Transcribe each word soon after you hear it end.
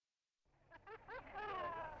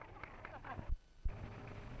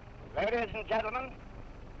Ladies and gentlemen,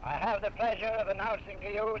 I have the pleasure of announcing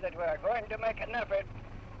to you that we are going to make an effort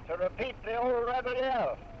to repeat the old rebel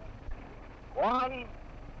yell. 1,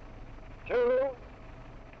 2,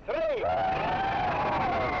 3.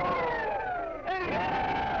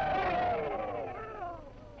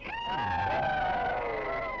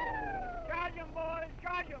 Charge 'em, boys,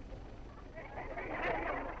 charge 'em.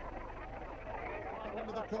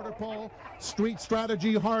 Into the quarter pole. Street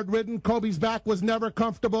strategy, hard-ridden. Kobe's back was never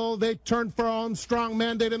comfortable. They turned for home. Strong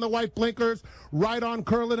mandate in the white blinkers. Right on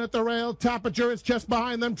Curlin at the rail. Tapinger is just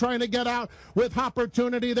behind them trying to get out with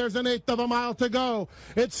opportunity. There's an eighth of a mile to go.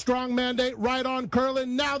 It's strong mandate right on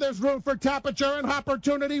Curlin. Now there's room for Tapinger and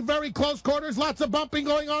opportunity. Very close quarters. Lots of bumping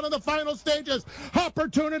going on in the final stages.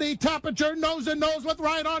 Opportunity. Tapinger nose and nose with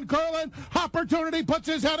right on Curlin. Opportunity puts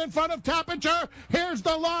his head in front of Tapinger. Here's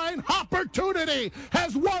the line. Opportunity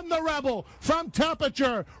has won the Rebel from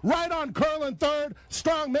Tapinger. Right on Curlin third.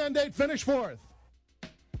 Strong mandate finish fourth.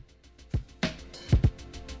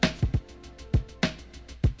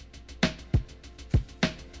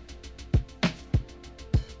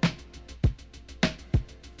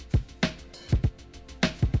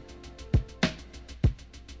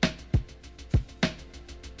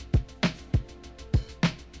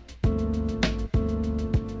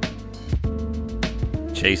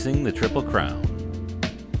 Chasing the Triple Crown.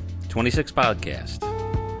 26 podcast.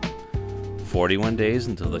 41 days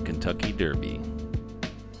until the Kentucky Derby.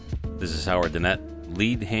 This is Howard Dennett,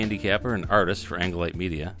 lead handicapper and artist for Anglite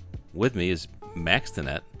Media. With me is Max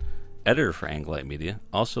Dennett, editor for Anglite Media,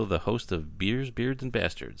 also the host of Beers, Beards, and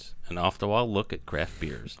Bastards, an off-the-wall look at craft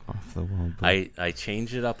beers. Off-the-wall. I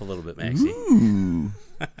changed it up a little bit, Maxie. Ooh.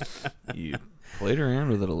 You played around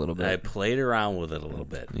with it a little bit. I played around with it a little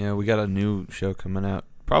bit. Yeah, we got a new show coming out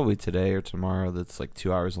probably today or tomorrow that's like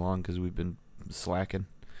 2 hours long because we've been slacking.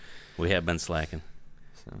 We have been slacking.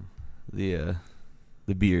 So the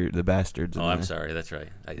Bastards. Oh, I'm sorry. That's right.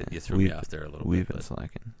 You threw me off there a little bit. We've been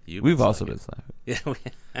slacking. We've also been slacking. Yeah,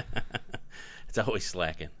 it's always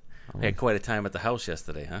slacking. We had quite a time at the house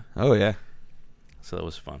yesterday, huh? Oh yeah. So that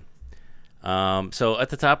was fun. So at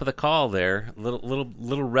the top of the call there,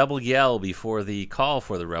 little Rebel yell before the call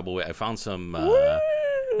for the Rebel. I found some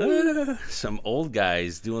old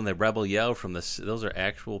guys doing the Rebel yell from those are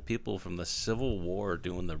actual people from the Civil War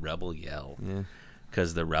doing the Rebel yell. Yeah.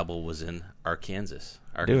 Because the Rebel was in Arkansas.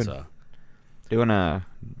 Doing a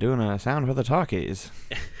sound for the talkies.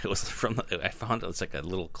 It was I found it's like a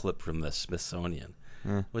little clip from the Smithsonian.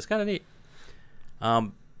 Yeah. It was kind of neat.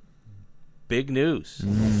 Big news.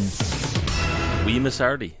 Wee Miss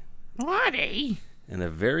Artie. Artie. In a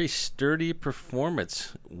very sturdy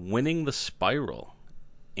performance, winning the Spiral.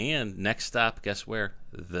 And next stop, guess where?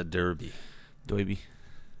 The Derby.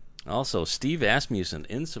 Also, Steve Asmussen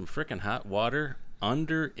in some frickin' hot water,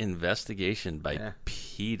 under investigation by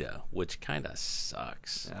PETA, which kind of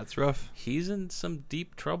sucks. Yeah, that's rough. He's in some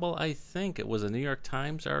deep trouble, I think. It was a New York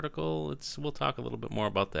Times article. We'll talk a little bit more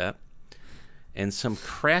about that. And some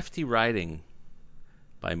crafty writing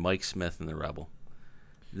by Mike Smith and the Rebel.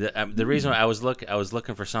 The reason I was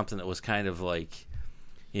looking for something that was kind of like,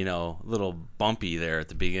 a little bumpy there at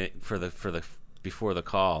the beginning before the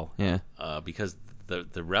call. Yeah. Because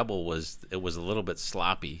the Rebel was a little bit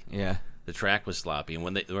sloppy. Yeah. The track was sloppy, and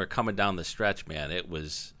when they were coming down the stretch, man, it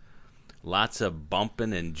was lots of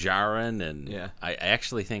bumping and jarring. And I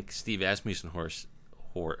actually think Steve Asmussen horse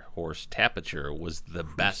Tapinger was the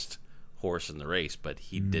best horse in the race, but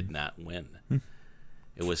he did not win.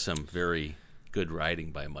 It was some very good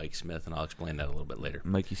riding by Mike Smith, and I'll explain that a little bit later.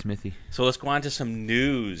 Mikey Smithy. So let's go on to some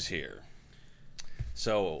news here.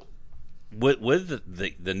 So with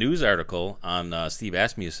the news article on Steve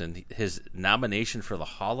Asmussen, his nomination for the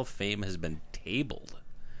Hall of Fame has been tabled.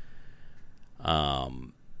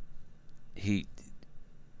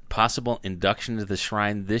 Possible induction to the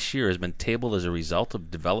shrine this year has been tabled as a result of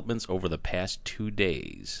developments over the past 2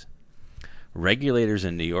 days. Regulators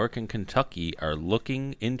in New York and Kentucky are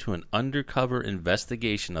looking into an undercover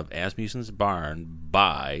investigation of Asmussen's barn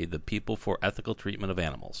by the People for Ethical Treatment of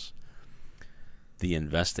Animals. The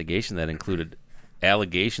investigation that included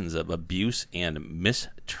allegations of abuse and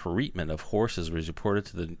mistreatment of horses was reported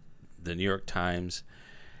to the New York Times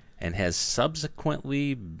and has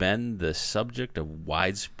subsequently been the subject of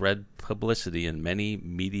widespread publicity in many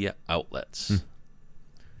media outlets.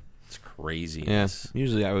 It's crazy. Yeah,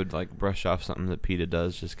 usually I would brush off something that PETA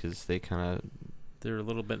does just because they're a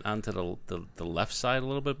little bit onto the left side a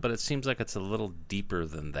little bit, but it seems like it's a little deeper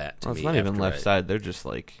than that to me. It's not even left side. They're just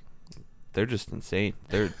insane.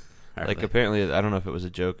 They're apparently, I don't know if it was a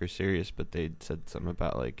joke or serious, but they said something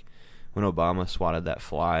about when Obama swatted that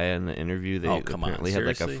fly in the interview, they apparently had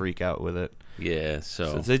like a freak out with it. Yeah,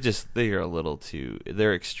 so they are a little too.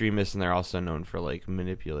 They're extremists, and they're also known for like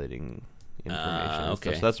manipulating information. And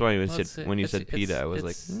stuff. So that's why when you said PETA, I was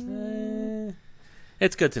like,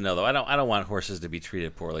 it's good to know though. I don't want horses to be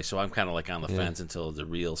treated poorly, so I'm kind of like on the fence until the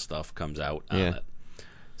real stuff comes out on it.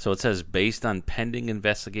 So it says, based on pending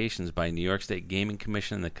investigations by New York State Gaming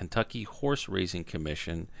Commission and the Kentucky Horse Racing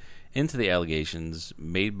Commission into the allegations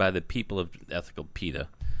made by the people of ethical PETA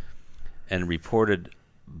and reported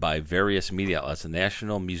by various media outlets, the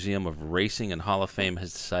National Museum of Racing and Hall of Fame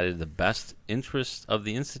has decided the best interest of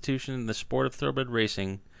the institution in the sport of thoroughbred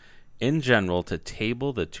racing in general to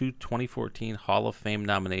table the 2014 Hall of Fame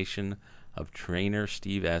nomination of trainer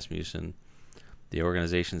Steve Asmussen, the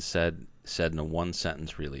organization said in a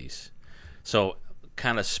one-sentence release. So,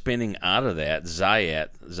 kind of spinning out of that,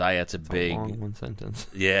 Zayat's a big... long one sentence.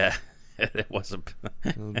 Yeah, it was a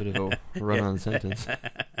little bit of a run-on sentence.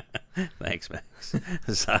 Thanks, Max.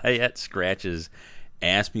 Zayat scratches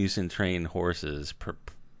Asmussen-trained horses.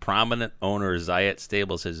 Prominent owner Zayat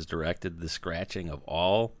Stables has directed the scratching of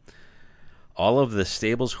all of the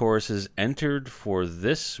stables horses entered for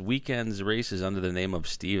this weekend's races under the name of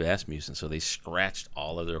Steve Asmussen. So they scratched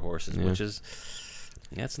all of their horses, which is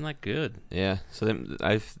that's not good. Yeah, so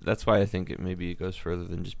that's why I think it goes further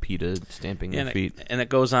than just PETA stamping their feet. And it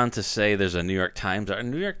goes on to say there's a New York Times.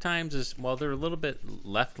 New York Times is, well, they're a little bit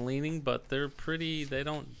left-leaning, but they're pretty. They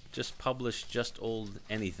don't just publish just old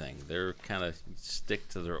anything. They're kind of stick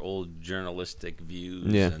to their old journalistic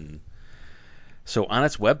views. Yeah. And so on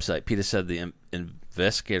its website, PETA said the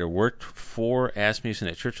investigator worked for Asmussen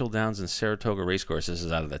at Churchill Downs and Saratoga Racecourse. This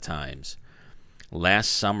is out of the Times. Last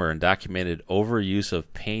summer, and documented overuse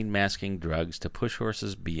of pain-masking drugs to push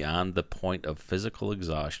horses beyond the point of physical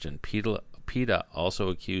exhaustion. PETA also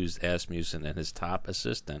accused Asmussen and his top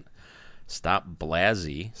assistant, Scott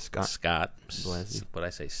Blasey. Scott Blasey. What did I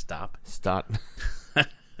say? Stop?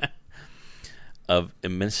 Of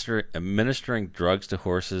administering drugs to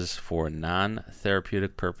horses for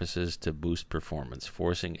non-therapeutic purposes to boost performance,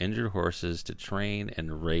 forcing injured horses to train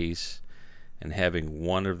and race, and having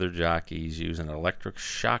one of their jockeys use an electric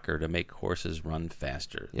shocker to make horses run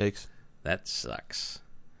faster. Yikes. That sucks.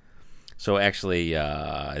 So actually,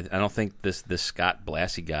 I don't think this Scott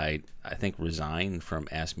Blasey guy, I think, resigned from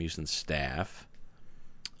Asmussen's staff,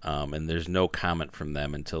 and there's no comment from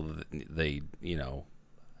them until they,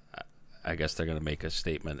 I guess they're going to make a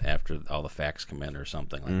statement after all the facts come in or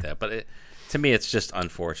something like that. But to me, it's just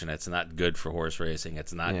unfortunate. It's not good for horse racing.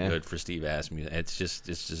 It's not good for Steve Asmussen. It's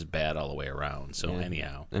just bad all the way around. So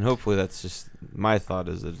anyhow, and hopefully that's just my thought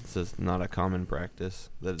is that it's just not a common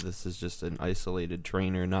practice. That this is just an isolated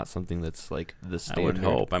trainer, not something that's like the standard. I would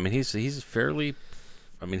hope. I mean, he's fairly.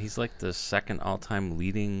 I mean, he's like the second all-time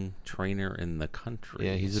leading trainer in the country.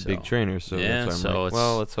 Yeah, he's a big trainer, so that's why I'm like,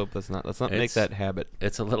 well, let's hope let's not make that habit.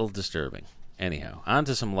 It's a little disturbing. Anyhow, on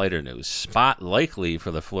to some lighter news. Spot likely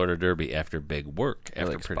for the Florida Derby after big work.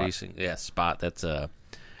 After producing, Spot. That's a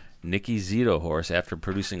Nicky Zito horse after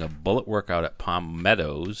producing a bullet workout at Palm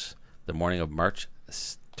Meadows the morning of March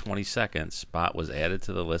 22nd. Spot was added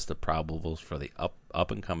to the list of probables for the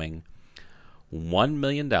up and coming $1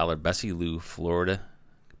 million Bessie Lou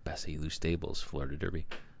Stables Florida Derby.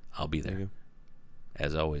 I'll be there.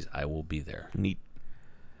 As always, I will be there. Neat.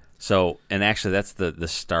 So, and actually, that's the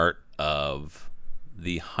start of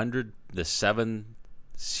the 7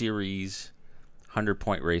 series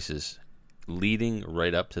 100-point races leading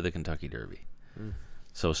right up to the Kentucky Derby.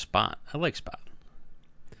 So Spot, I like Spot.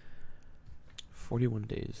 41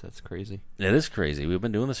 days, that's crazy. It is crazy. We've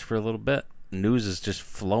been doing this for a little bit. News is just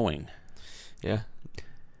flowing. Yeah.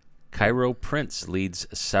 Cairo Prince leads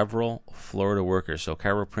several Florida workers. So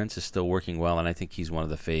Cairo Prince is still working well, and I think he's one of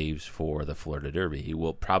the faves for the Florida Derby. He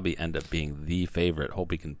will probably end up being the favorite.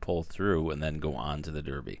 Hope he can pull through and then go on to the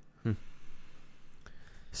Derby.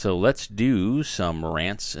 So let's do some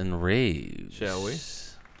rants and raves. Shall we?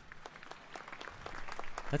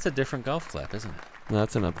 That's a different golf clap, isn't it? No,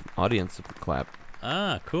 that's an audience clap.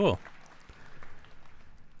 Ah, cool.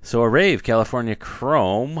 So a rave, California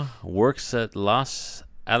Chrome see at Los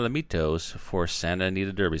Alamitos for Santa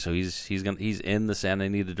Anita Derby. So he's in the Santa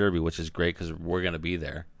Anita Derby, which is great because we're going to be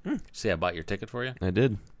there. See, I bought your ticket for you. I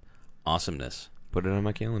did. Awesomeness. Put it on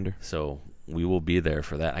my calendar. So we will be there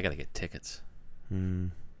for that. I got to get tickets.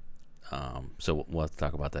 So we'll have to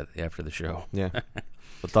talk about that after the show. Yeah,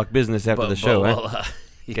 we'll talk business after the show.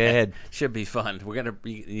 Go ahead. Should be fun.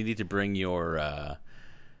 You need to bring your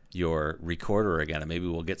recorder again, and maybe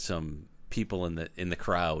we'll get some people in the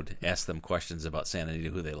crowd, ask them questions about Santa Anita,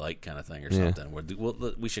 who they like, kind of thing, or something.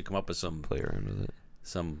 We should come up with some play around with it.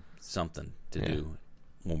 something to do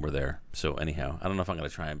when we're there. So anyhow, I don't know if I'm going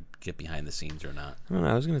to try and get behind the scenes or not. I don't know.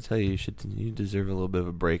 I was going to tell you you deserve a little bit of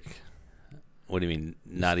a break. What do you mean?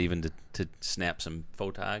 Not even to snap some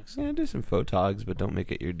photogs? Yeah, do some photogs, but don't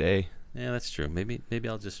make it your day. Yeah, that's true. Maybe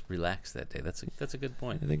I'll just relax that day. That's a good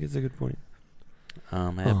point. I think it's a good point.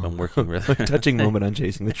 I have been working really touching moment on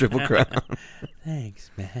chasing the Triple Crown.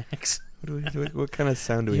 Thanks, Max. What kind of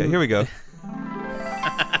sound do we have? Here we go.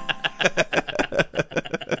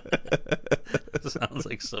 Sounds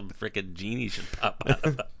like some frickin' genie should pop out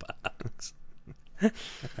of the box.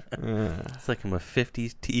 It's like I'm a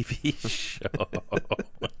 50s TV show.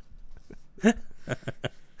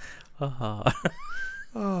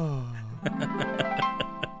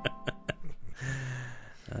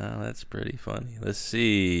 That's pretty funny. Let's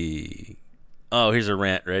see. Oh, here's a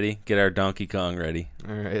rant. Ready? Get our Donkey Kong ready.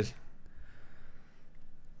 All right.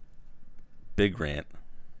 Big rant.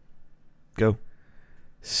 Go.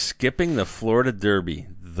 Skipping the Florida Derby,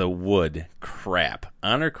 the Wood, crap.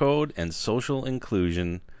 Honor Code and Social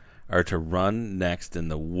Inclusion are to run next in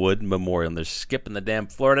the Wood Memorial, and they're skipping the damn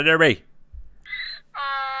Florida Derby.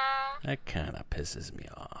 That kind of pisses me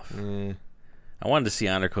off. I wanted to see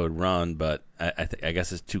Honor Code run, but I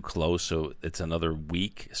guess it's too close, so it's another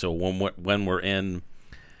week. So when we're in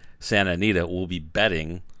Santa Anita, we'll be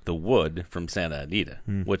betting the Wood from Santa Anita,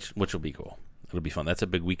 which will be cool. It'll be fun. That's a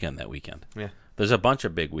big weekend that weekend. Yeah. There's a bunch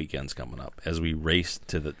of big weekends coming up as we race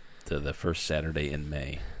to the first Saturday in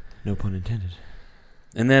May. No pun intended.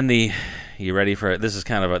 And then you ready for it? This is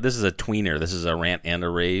a tweener. This is a rant and a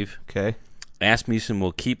rave. Okay. Asmussen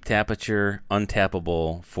will keep Tapiture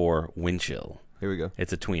untappable for Winchell. Here we go.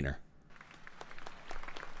 It's a tweener.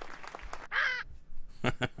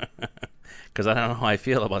 Because I don't know how I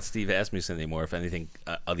feel about Steve Asmussen anymore. If anything,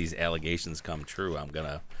 of these allegations come true, I'm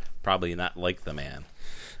gonna probably not like the man.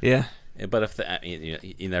 Yeah. But if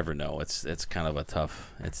you never know. It's kind of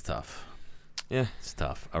tough. It's tough. Yeah, it's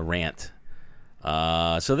tough. A rant.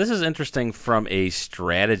 So this is interesting from a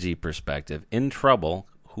strategy perspective. In Trouble,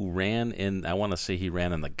 who ran in, I want to say he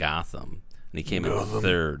ran in the Gotham, and he came in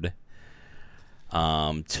third.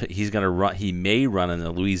 He's gonna run. He may run in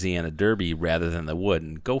the Louisiana Derby rather than the Wood,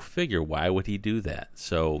 and go figure. Why would he do that?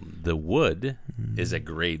 So the Wood is a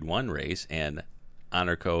Grade 1 race, and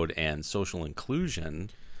Honor Code and Social Inclusion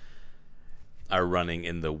are running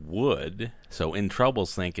in the Wood. So In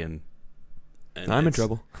Trouble's thinking, I'm in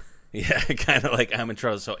trouble. Yeah, kind of like I'm in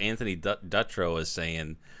trouble. So Anthony Dutrow is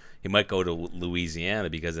saying he might go to Louisiana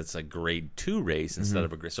because it's a Grade 2 race instead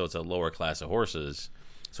of so it's a lower class of horses.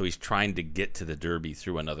 So he's trying to get to the Derby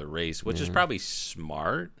through another race, which is probably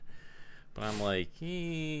smart. But I'm like,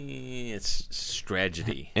 it's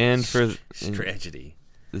strategy. And for strategy.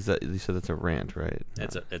 Is that you said that's a rant, right?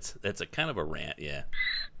 It's a kind of a rant, yeah.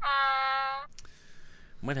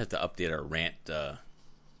 Might have to update our rant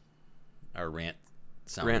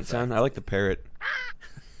sound. Rant sound. I like the parrot.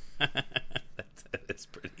 That's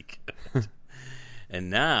pretty good.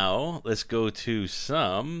 And now let's go to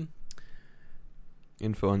some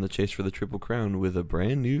info on the chase for the Triple Crown with a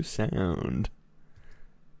brand new sound.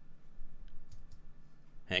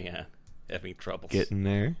 Hang on, having trouble. Getting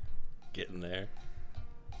there.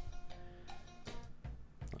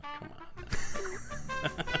 Oh, come on.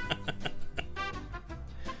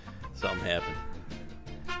 Something happened.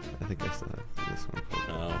 I think I still have this one.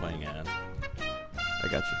 Oh, hang on. I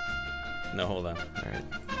got you. No, hold on. All right.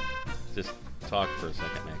 Just talk for a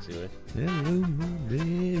second, Maxie. Hello,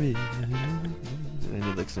 baby. I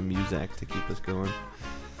need like some music to keep us going.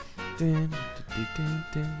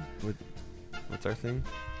 What's our thing?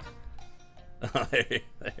 Oh, there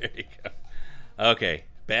you go. Okay,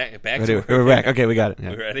 back. We're back. Okay, we got it. Yeah.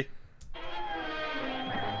 We ready?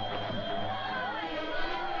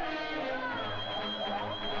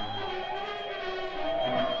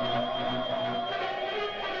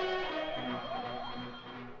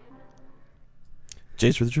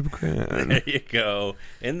 Chase for the Triple Crown. There you go.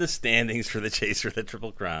 In the standings for the Chase for the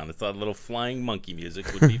Triple Crown. I thought a little flying monkey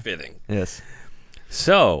music would be fitting. Yes.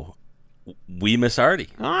 So, We Miss Artie.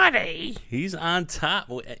 Artie! He's on top.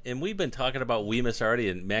 And we've been talking about We Miss Artie,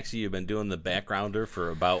 and Maxie, you've been doing the backgrounder for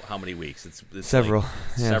about how many weeks? It's several. Like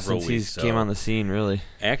several weeks. He came on the scene, really.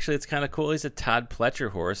 Actually, it's kind of cool. He's a Todd Pletcher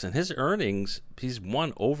horse, and his earnings, he's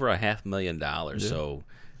won over $500,000. Yeah. So,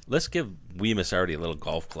 let's give We Miss Artie a little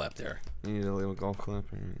golf clap there. You need a little golf clap.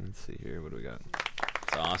 Let's see here. What do we got?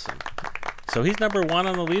 It's awesome. So he's number 1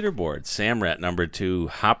 on the leaderboard. Samrat number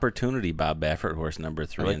 2. Opportunity, Bob Baffert horse number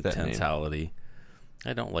 3. I like that Intensality. Name.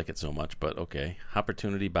 I don't like it so much, but okay.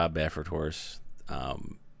 Opportunity, Bob Baffert horse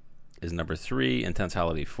is number 3.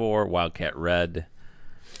 Intensality 4. Wildcat Red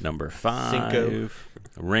Number 5, Cinco.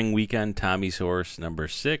 Ring Weekend, Tommy's horse. Number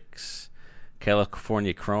 6,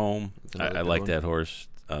 California Chrome. I like that horse.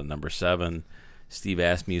 Number 7, Steve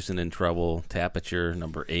Asmussen in trouble. Tapiture.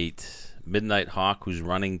 Number 8, Midnight Hawk, who's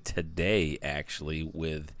running today, actually,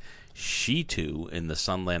 with She-Too in the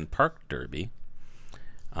Sunland Park Derby.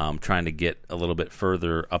 Trying to get a little bit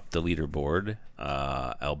further up the leaderboard.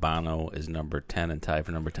 Albano is number 10, and tied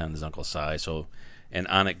for number 10 is Uncle Si. So, and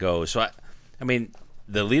on it goes. So, I mean,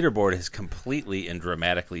 the leaderboard has completely and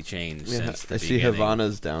dramatically changed since the beginning. I see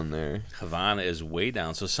Havana's down there. Havana is way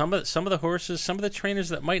down. So some of the horses, some of the trainers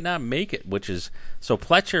that might not make it, which is so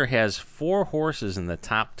Pletcher has 4 horses in the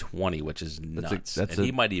top 20, which is nuts. That's and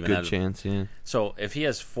he might even good chance. Yeah. So if he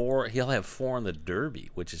has 4, he'll have 4 in the Derby,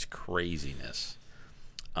 which is craziness.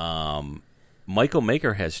 Michael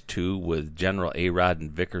Maker has 2 with General A-Rod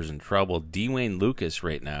and Vickers in trouble. Dwayne Lucas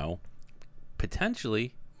right now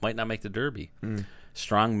potentially might not make the Derby.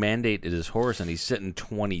 Strong Mandate is his horse, and he's sitting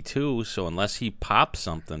 22, so unless he pops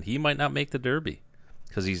something, he might not make the Derby.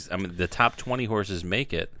 Because the top 20 horses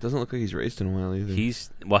make it. Doesn't look like he's raced in a while either.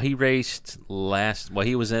 He raced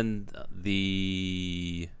he was in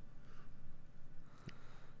the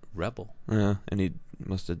Rebel. Yeah, and he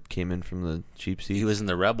must have came in from the cheap seat. He was in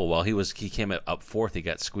the Rebel. Well, he came up 4th. He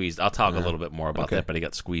got squeezed. I'll talk a little bit more about that, but he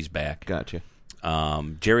got squeezed back. Gotcha.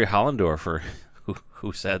 Jerry Hollendorfer,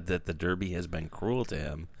 who said that the Derby has been cruel to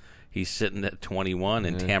him. He's sitting at 21,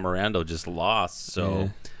 and Tamarindo just lost. So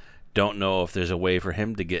don't know if there's a way for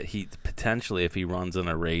him to get heat. Potentially, if he runs in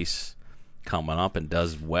a race coming up and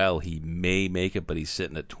does well, he may make it, but he's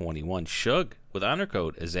sitting at 21. Shug with Honor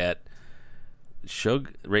Code is at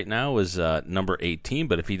Shug right now is number 18,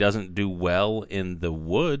 but if he doesn't do well in the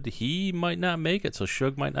Wood, he might not make it, so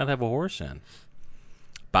Shug might not have a horse in.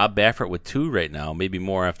 Bob Baffert with 2 right now, maybe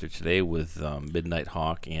more after today with Midnight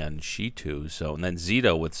Hawk and She-Too. So, and then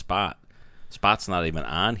Zito with Spot. Spot's not even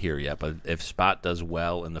on here yet, but if Spot does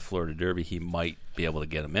well in the Florida Derby, he might be able to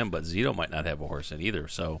get him in, but Zito might not have a horse in either.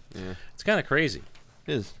 So it's kind of crazy.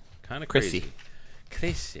 It is. Kind of crazy.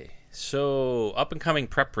 So, up-and-coming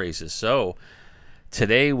prep races. So,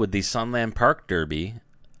 today with the Sunland Park Derby,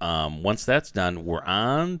 once that's done, we're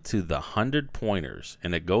on to the 100-pointers,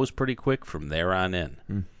 and it goes pretty quick from there on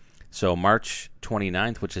in. So March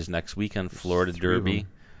 29th, which is next weekend, Florida Derby,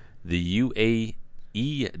 the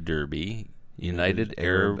UAE Derby, United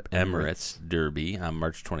Arab Emirates Derby on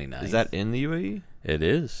March 29th. Is that in the UAE? It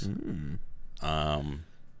is. I'm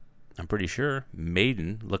pretty sure.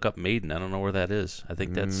 Maiden. Look up Maiden. I don't know where that is. I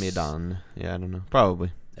think that's... Medan. Yeah, I don't know.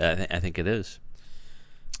 Probably. I think it is.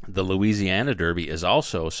 The Louisiana Derby is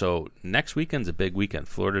also, so next weekend's a big weekend,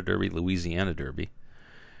 Florida Derby, Louisiana Derby.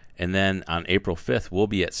 And then on April 5th, we'll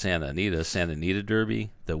be at Santa Anita Derby,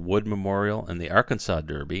 the Wood Memorial, and the Arkansas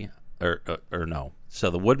Derby, or no. So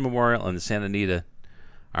the Wood Memorial and the Santa Anita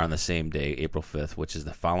are on the same day, April 5th, which is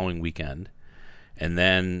the following weekend. And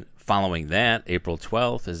then following that, April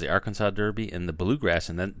 12th, is the Arkansas Derby and the Bluegrass,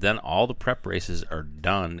 and then all the prep races are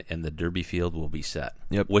done, and the Derby field will be set,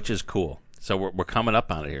 which is cool. So we're coming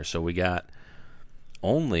up on it here. So we got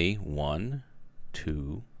only 1,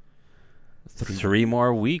 2, 3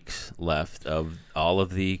 more weeks left of all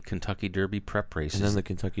of the Kentucky Derby prep races. And then the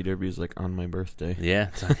Kentucky Derby is like on my birthday. Yeah,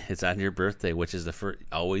 it's on your birthday, which is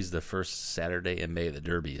always the first Saturday in May. The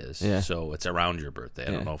Derby is. Yeah. So it's around your birthday.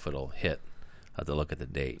 I don't know if it'll hit. I'll have to look at the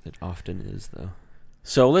date. It often is, though.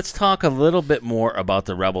 So let's talk a little bit more about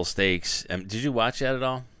the Rebel Stakes. Did you watch that at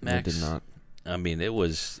all, Max? I did not. I mean, it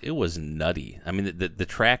was nutty. I mean, the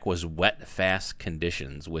track was wet, fast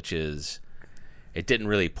conditions, which is, it didn't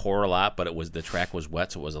really pour a lot, but the track was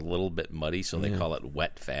wet, so it was a little bit muddy, so they call it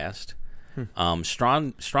wet fast.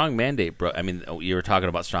 Strong Mandate broke. I mean, you were talking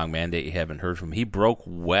about Strong Mandate. You haven't heard from him. He broke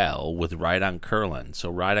well with Ride on Curlin.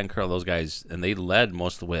 So Ride on Curlin, those guys, and they led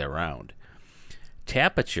most of the way around.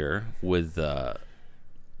 Tapiture with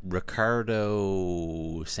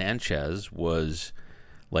Ricardo Sanchez was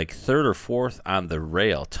like 3rd or 4th on the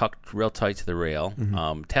rail, tucked real tight to the rail.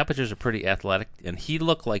 Tapiture's are pretty athletic, and he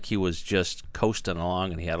looked like he was just coasting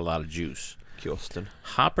along, and he had a lot of juice.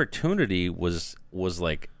 Opportunity was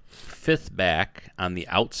like 5th back on the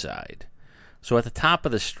outside. So at the top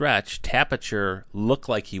of the stretch, Tapiture looked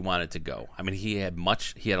like he wanted to go. I mean, he had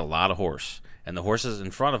a lot of horse, and the horses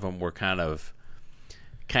in front of him were kind of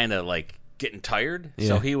like getting tired.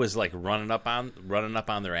 So he was like running up on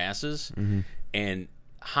their asses, and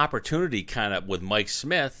Opportunity kind of with Mike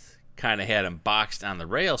Smith kind of had him boxed on the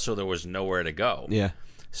rail, so there was nowhere to go. Yeah.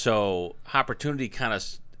 So Opportunity kind of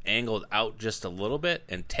angled out just a little bit,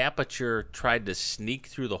 and Tapiture tried to sneak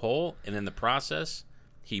through the hole, and in the process,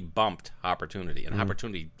 he bumped Opportunity, and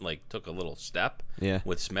Opportunity like took a little step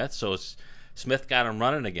with Smith. So Smith got him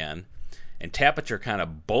running again, and Tapiture kind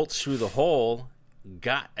of bolts through the hole.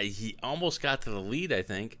 He almost got to the lead, I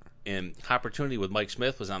think, and Opportunity with Mike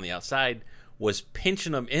Smith was on the outside, was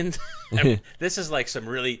pinching him in. I mean, this is like some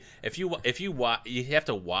really, if you have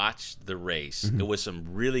to watch the race. It was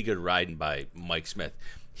some really good riding by Mike Smith.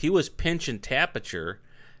 He was pinching Tapiture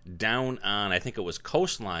down on, I think it was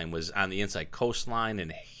Coastline, was on the inside. Coastline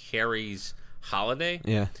and Harry's Holiday.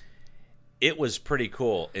 Yeah, it was pretty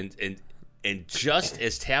cool. And just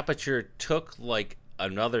as Tapiture took like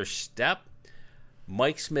another step,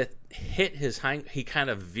 Mike Smith hit his he kind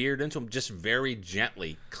of veered into him just very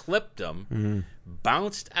gently, clipped him,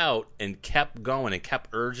 bounced out, and kept going and kept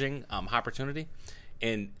urging Opportunity.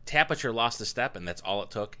 And Tapiture lost the step, and that's all it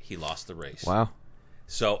took. He lost the race. Wow.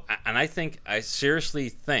 So, and I seriously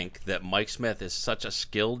think that Mike Smith is such a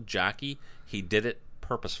skilled jockey. He did it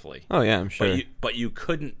purposefully. Oh, yeah, I'm sure. But you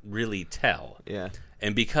couldn't really tell. Yeah.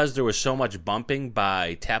 And because there was so much bumping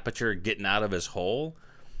by Tapiture getting out of his hole,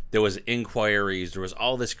 there was inquiries, there was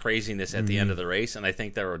all this craziness at the end of the race, and I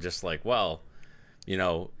think they were just like, well,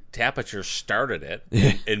 Tapiture started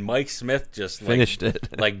it, and Mike Smith just finished it.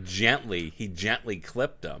 He gently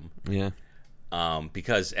clipped him. Yeah.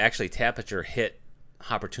 Because actually Tapiture hit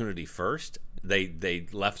Opportunity first. They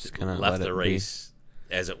left the race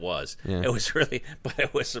as it was. Yeah. It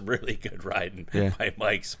was some really good riding by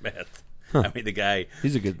Mike Smith. Huh. I mean, the guy,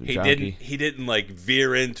 he's a good jockey. He didn't like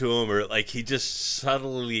veer into him, or like he just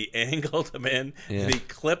subtly angled him in, and he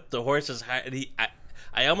clipped the horse's high. And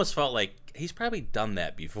I almost felt like he's probably done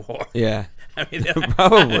that before. Yeah, I mean,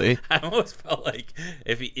 probably. I almost felt like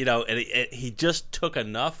if he, he just took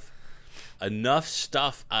enough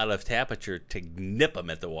stuff out of Tapiture to nip him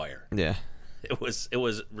at the wire. Yeah, it was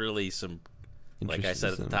really some. Like I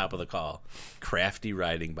said at the top of the call, crafty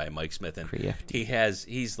riding by Mike Smith, and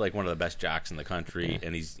he's like one of the best jocks in the country,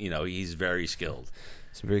 and he's very skilled.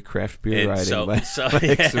 Some very craft beer riding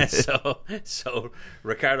So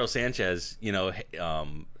Ricardo Sanchez,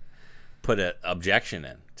 put an objection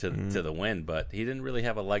in to the win, but he didn't really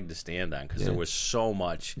have a leg to stand on because there was so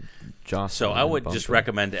much. So I would just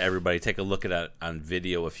recommend to everybody take a look at it on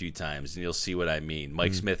video a few times, and you'll see what I mean.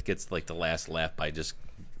 Mike Smith gets like the last lap by just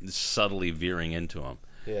subtly veering into him.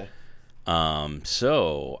 Yeah.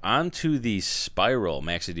 So on to the Spiral.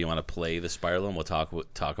 Maxie, do you want to play the Spiral, and we'll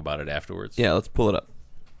talk about it afterwards? Yeah, let's pull it up.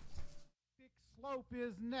 Big Slope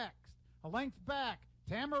is next. A length back.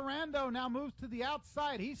 Tamarando now moves to the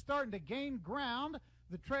outside. He's starting to gain ground.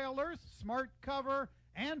 The trailers, Smart Cover,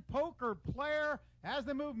 and Poker Player as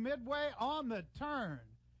they move midway on the turn.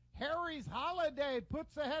 Harry's Holiday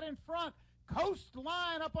puts ahead in front.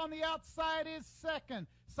 Coastline up on the outside is second.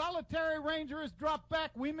 Solitary Ranger is dropped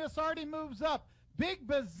back. We Miss Artie moves up. Big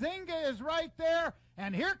Bazinga is right there.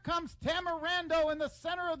 And here comes Tamarando in the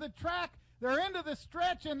center of the track. They're into the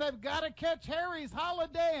stretch, and they've got to catch Harry's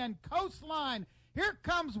Holiday and Coastline. Here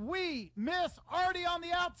comes We Miss Artie on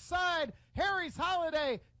the outside. Harry's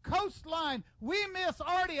Holiday, Coastline. We Miss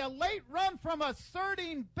Artie, a late run from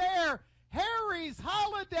Asserting Bear. Harry's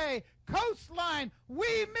Holiday, Coastline.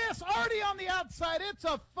 We Miss Artie on the outside. It's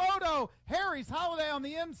a photo. Harry's Holiday on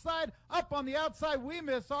the inside. Up on the outside, We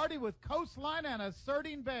Miss Artie with Coastline and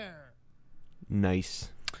Asserting Bear. Nice.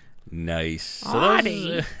 So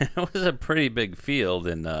that was a pretty big field,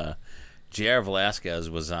 and J.R. Velasquez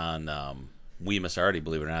was on We Miss Artie,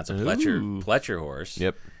 believe it or not. It's a Pletcher horse.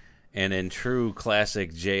 Yep. And in true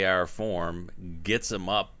classic JR form, gets him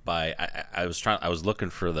up by. I was looking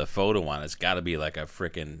for the photo on it. It's got to be like a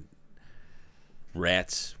freaking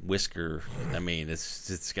rat's whisker. I mean,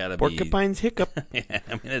 it's got to be porcupine's hiccup. Yeah,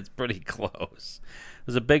 I mean, it's pretty close. It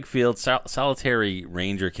was a big field. Solitary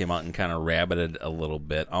Ranger came out and kind of rabbited a little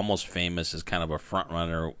bit. Almost Famous as kind of a front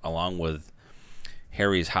runner, along with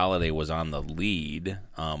Harry's Holiday was on the lead.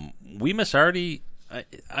 We Miss Artie.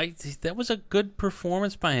 That was a good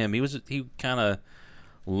performance by him. He was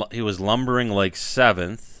lumbering like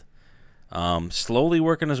seventh, slowly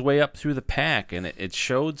working his way up through the pack, and it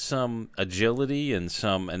showed some agility and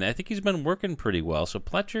I think he's been working pretty well. So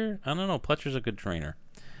Pletcher, I don't know, Pletcher's a good trainer.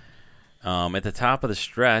 At the top of the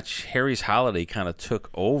stretch, Harry's Holiday kind of took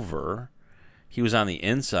over. He was on the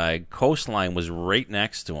inside. Coastline was right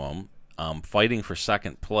next to him, fighting for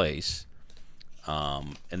second place,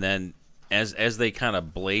 and then. As they kind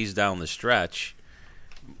of blaze down the stretch,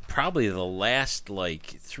 probably the last like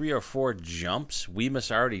 3 or 4 jumps, We Miss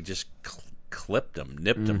Artie just clipped him,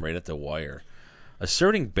 nipped him right at the wire.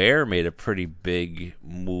 Asserting Bear made a pretty big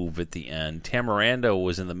move at the end. Tamarando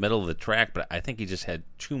was in the middle of the track, but I think he just had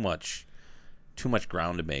too much too much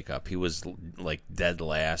ground to make up. He was like dead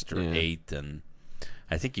last or 8th, and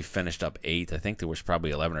I think he finished up 8th. I think there was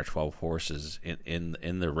probably 11 or 12 horses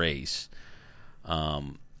in the race.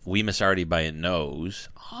 We miss Artie by a nose.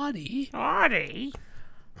 Artie.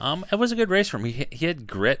 It was a good race for him. He had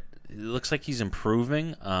grit. It looks like he's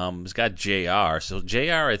improving. He's got JR. So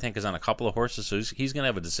JR, I think, is on a couple of horses, so he's going to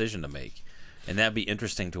have a decision to make. And that'd be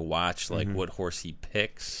interesting to watch, like, what horse he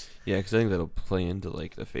picks. Yeah, because I think that'll play into,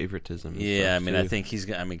 like, the favoritism. Yeah, I mean, I think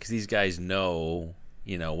because these guys know,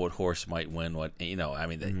 what horse might win, like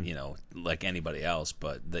anybody else,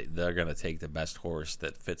 but they're going to take the best horse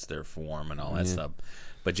that fits their form and all that stuff.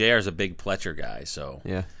 But JR's a big Pletcher guy, so.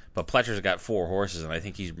 Yeah. But Pletcher's got 4 horses, and I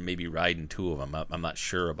think he's maybe riding 2 of them. I'm not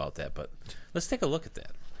sure about that, but let's take a look at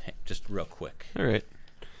that, just real quick. All right.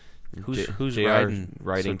 Who's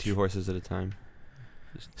riding 2 horses at a time?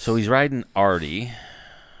 So he's riding Artie.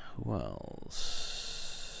 Who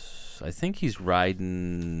else? I think he's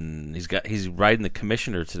riding. He's riding the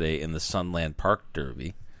Commissioner today in the Sunland Park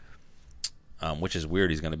Derby, which is weird.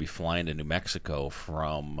 He's going to be flying to New Mexico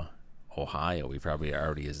from Ohio. He probably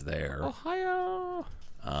already is there. Ohio.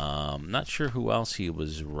 Not sure who else he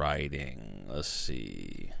was riding. Let's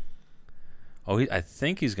see. I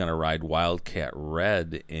think he's going to ride Wildcat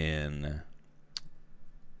Red in.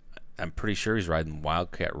 I'm pretty sure he's riding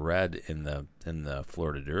Wildcat Red in the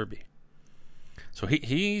Florida Derby. So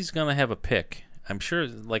he's going to have a pick. I'm sure,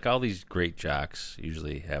 like all these great jocks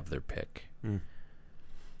usually have their pick.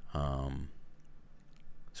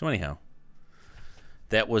 So anyhow,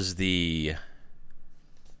 that was the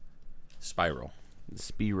Spiral.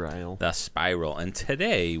 The Spiral. And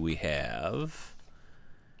today we have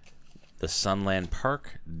the Sunland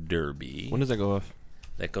Park Derby. When does that go off?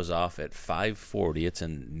 That goes off at 5:40. It's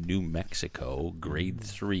in New Mexico, grade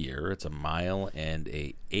 3-er. It's a mile and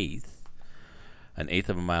an eighth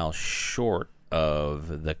of a mile short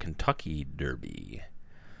of the Kentucky Derby.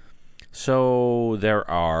 So there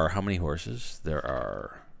are how many horses? There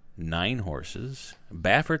are 9 horses.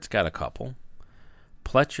 Baffert's got a couple.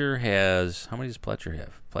 Pletcher has, how many does Pletcher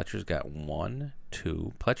have? Pletcher's got 1,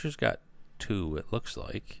 2. Pletcher's got 2, it looks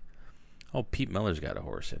like. Oh, Pete Miller's got a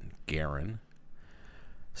horse in Garin.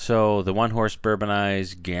 So the 1 horse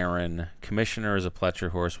Bourbonize, Garin. Commissioner is a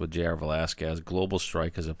Pletcher horse with J.R. Velasquez. Global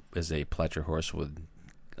Strike is a Pletcher horse with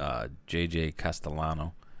J.J.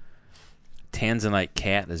 Castellano. Tanzanite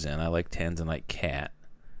Cat is in. I like Tanzanite Cat.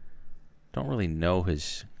 Don't really know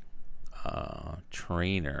his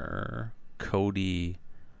trainer, Cody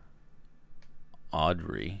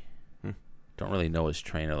Audrey. Don't really know his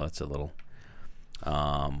trainer. That's a little.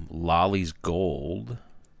 Lolly's Gold.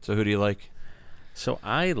 So who do you like? So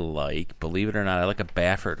I like, believe it or not, I like a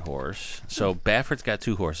Baffert horse. So Baffert's got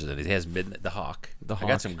 2 horses in it. He has the Hawk. I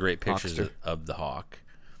got some great pictures of the Hawk.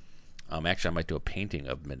 Actually, I might do a painting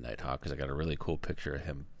of Midnight Hawk because I got a really cool picture of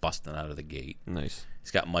him busting out of the gate. Nice.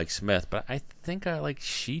 He's got Mike Smith, but I think I like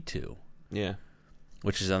She-Too. Yeah.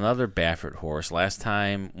 Which is another Baffert horse. Last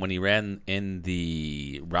time when he ran in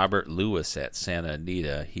the Robert Lewis at Santa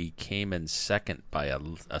Anita, he came in second by a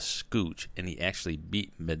scooch, and he actually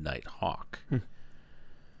beat Midnight Hawk.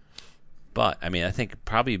 But, I mean, I think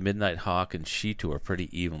probably Midnight Hawk and She-Too are pretty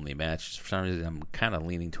evenly matched. For some reason, I'm kind of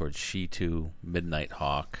leaning towards She-Too, Midnight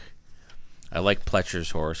Hawk. I like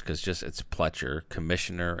Pletcher's horse because it's Pletcher,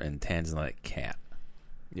 Commissioner, and Tanzanite Cat.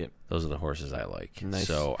 Yep. Those are the horses I like. Nice.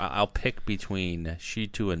 So I'll pick between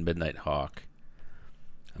She-Too and Midnight Hawk.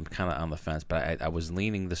 I'm kind of on the fence, but I was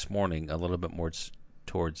leaning this morning a little bit more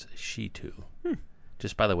towards She-Too.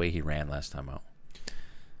 Just by the way he ran last time out.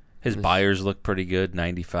 His buyers look pretty good,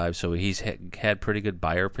 95. So he's had pretty good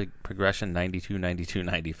buyer progression, 92, 92,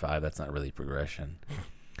 95. That's not really progression.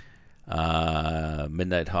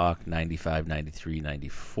 Midnight Hawk, 95, 93,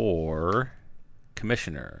 94.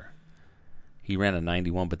 Commissioner. He ran a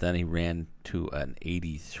 91, but then he ran to an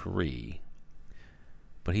 83.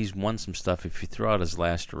 But he's won some stuff. If you throw out his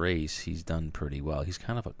last race, he's done pretty well. He's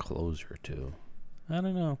kind of a closer, too. I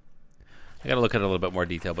don't know. I got to look at it a little bit more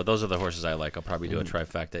detail, but those are the horses I like. I'll probably do a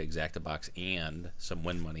trifecta, exacta box, and some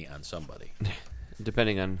win money on somebody.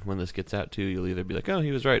 Depending on when this gets out, too, you'll either be like, oh,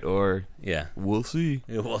 he was right, or we'll see.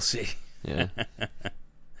 Yeah, we'll see. Yeah.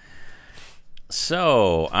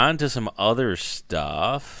 So, on to some other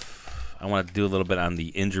stuff. I want to do a little bit on the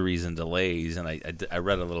injuries and delays, and I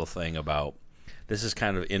read a little thing about, this is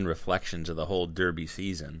kind of in reflection to the whole Derby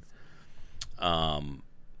season.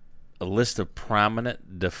 A list of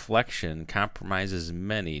prominent deflection compromises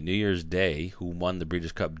many. New Year's Day, who won the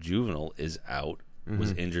Breeders' Cup Juvenile, is out,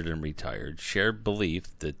 was injured and retired. Shared belief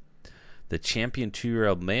that the champion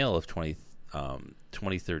 2-year-old male of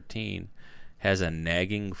 2013 has a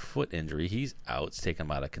nagging foot injury. He's out. It's taken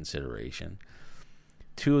him out of consideration.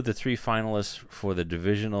 2 of the 3 finalists for the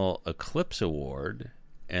Divisional Eclipse Award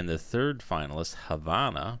and the 3rd finalist,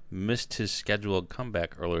 Havana, missed his scheduled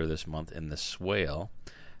comeback earlier this month in the Swale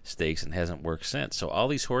Stakes and hasn't worked since. So all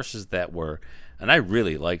these horses that were, and I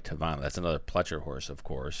really liked Havana. That's another Pletcher horse, of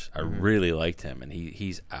course. I really liked him, and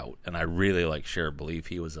he's out. And I really like Share Belief.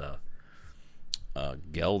 He was a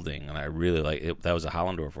gelding, and I really like it. That was a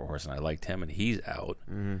Hollendorfer horse, and I liked him, and he's out.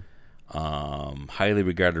 Highly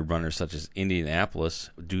regarded runners such as Indianapolis,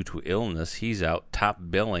 due to illness, he's out. Top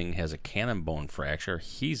Billing has a cannon bone fracture.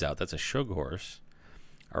 He's out. That's a Shug horse.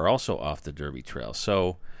 Are also off the Derby trail.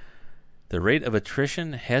 So the rate of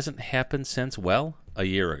attrition hasn't happened since, well, a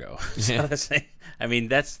year ago. So that's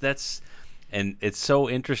and it's so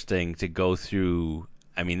interesting to go through.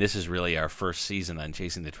 I mean, this is really our first season on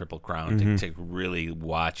Chasing the Triple Crown to really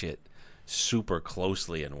watch it super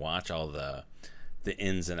closely and watch all the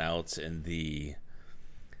ins and outs and there's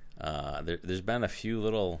been a few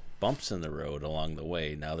little bumps in the road along the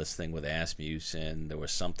way. Now this thing with Asmussen, there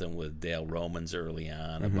was something with Dale Romans early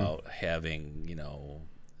on about having,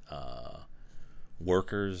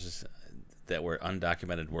 workers that were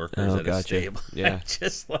undocumented workers at a stable. Yeah.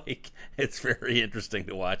 Just like, it's very interesting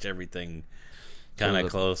to watch everything kind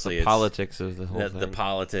of closely. The politics of the whole thing. The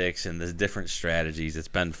politics and the different strategies. It's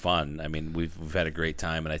been fun. I mean, we've had a great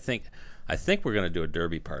time, and I think we're going to do a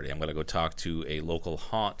Derby party. I'm going to go talk to a local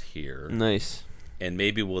haunt here. Nice. And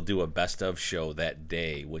maybe we'll do a best of show that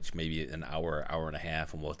day, which maybe an hour and a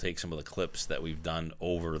half, and we'll take some of the clips that we've done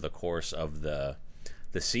over the course of the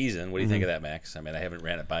season. What do you think of that, Max? I mean, I haven't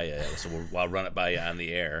ran it by you yet, so I'll run it by you on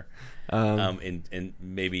the air. And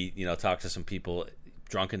maybe, talk to some people,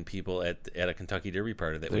 drunken people at a Kentucky Derby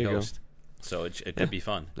party that we host. So it could be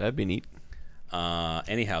fun. That'd be neat.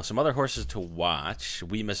 Anyhow, some other horses to watch.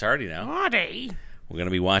 We Miss Hardy now. Hardy. We're going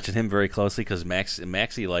to be watching him very closely because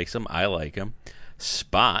Maxie likes him. I like him.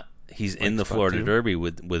 Spot. He's in the Florida Derby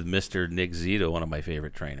with Mr. Nick Zito, one of my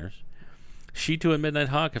favorite trainers. She Too and Midnight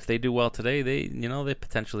Hawk. If they do well today, they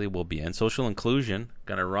potentially will be in. Social Inclusion.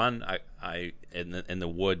 Going to run. I in the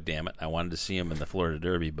wood. Damn it! I wanted to see him in the Florida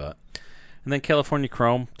Derby, but and then California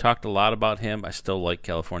Chrome. Talked a lot about him. I still like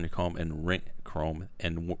California Chrome and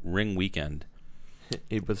Ring Weekend.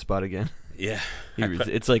 He put Spot again. Yeah,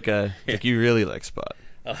 it's like you really like Spot.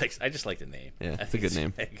 I just like the name. Yeah, it's a good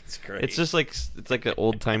name. It's great. It's just like an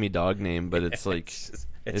old timey dog name, but it's like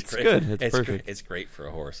it's good. It's perfect. It's great for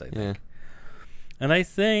a horse, I think. Yeah. And I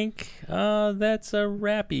think that's a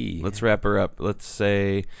wrappy. Let's wrap her up. Let's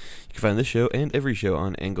say you can find this show and every show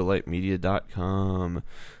on anglelightmedia.com.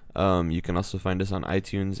 You can also find us on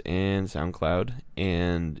iTunes and SoundCloud,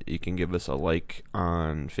 and you can give us a like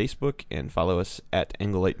on Facebook and follow us at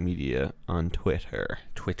Anglelight Media on Twitter.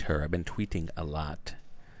 I've been tweeting a lot.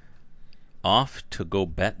 Off to go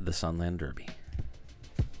bet the Sunland Derby.